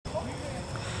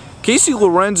Casey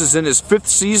Lorenz is in his 5th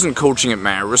season coaching at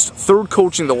Marist, 3rd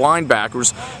coaching the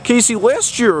linebackers. Casey,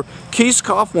 last year, Case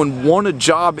Coughlin won a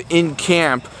job in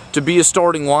camp to be a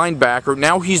starting linebacker.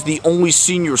 Now he's the only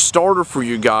senior starter for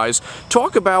you guys.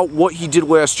 Talk about what he did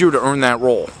last year to earn that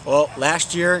role. Well,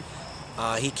 last year,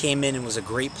 he came in and was a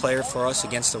great player for us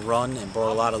against the run and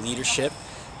brought a lot of leadership.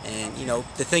 And,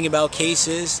 the thing about Case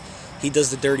is he does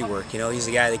the dirty work. He's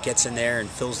the guy that gets in there and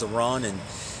fills the run and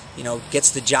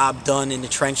gets the job done in the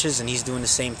trenches, and he's doing the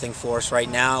same thing for us right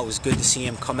now. It was good to see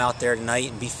him come out there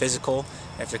tonight and be physical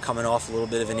after coming off a little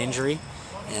bit of an injury,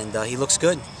 and he looks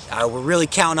good. We're really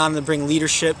counting on him to bring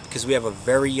leadership because we have a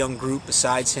very young group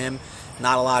besides him.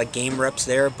 Not a lot of game reps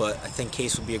there, but I think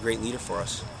Case will be a great leader for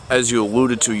us. As you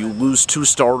alluded to, you lose 2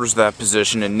 starters at that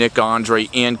position in Nick Andre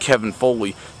and Kevin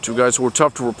Foley, 2 guys who are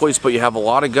tough to replace, but you have a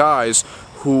lot of guys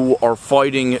who are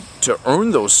fighting to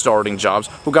earn those starting jobs,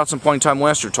 who got some playing time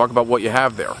last year. Talk about what you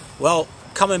have there. Well,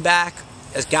 coming back,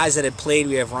 as guys that had played,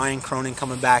 we have Ryan Cronin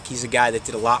coming back. He's a guy that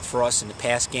did a lot for us in the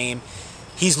past game.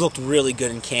 He's looked really good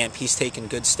in camp. He's taken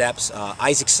good steps.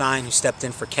 Isaac Sign, who stepped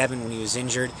in for Kevin when he was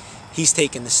injured, he's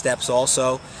taken the steps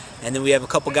also. And then we have a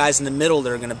couple guys in the middle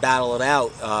that are going to battle it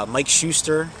out. Mike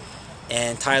Schuster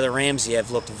and Tyler Ramsey have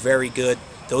looked very good.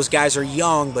 Those guys are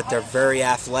young, but they're very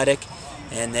athletic.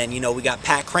 And then, we got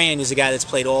Pat Cran, who's a guy that's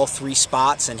played all 3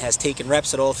 spots and has taken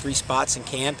reps at all 3 spots in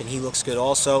camp, and he looks good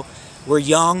also. We're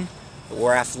young, but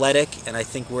we're athletic, and I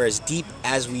think we're as deep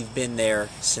as we've been there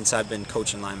since I've been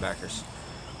coaching linebackers.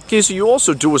 Casey, you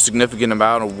also do a significant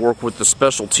amount of work with the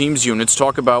special teams units.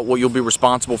 Talk about what you'll be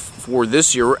responsible for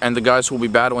this year and the guys who will be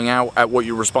battling out at what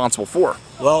you're responsible for.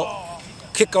 Well,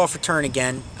 kickoff return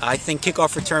again. I think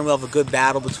kickoff return we'll have a good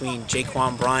battle between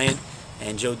Jaquan Bryant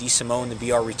and Joe DeSimone to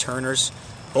be our returners.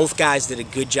 Both guys did a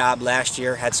good job last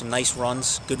year, had some nice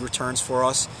runs, good returns for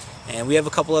us. And we have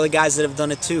a couple other guys that have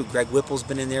done it too. Greg Whipple's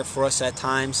been in there for us at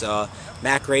times.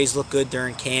 Mac Ray's looked good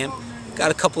during camp.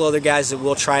 Got a couple other guys that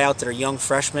we'll try out that are young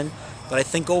freshmen. But I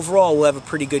think overall we'll have a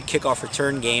pretty good kickoff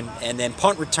return game. And then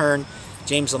punt return,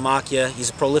 James Lamacchia,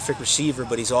 he's a prolific receiver,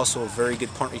 but he's also a very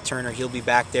good punt returner. He'll be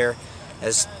back there.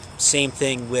 As same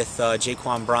thing with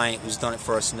Jaquan Bryant, who's done it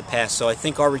for us in the past. So I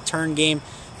think our return game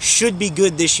should be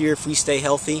good this year if we stay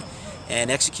healthy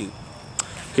and execute.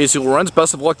 Casey Lorenz,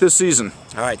 best of luck this season.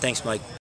 All right, thanks, Mike.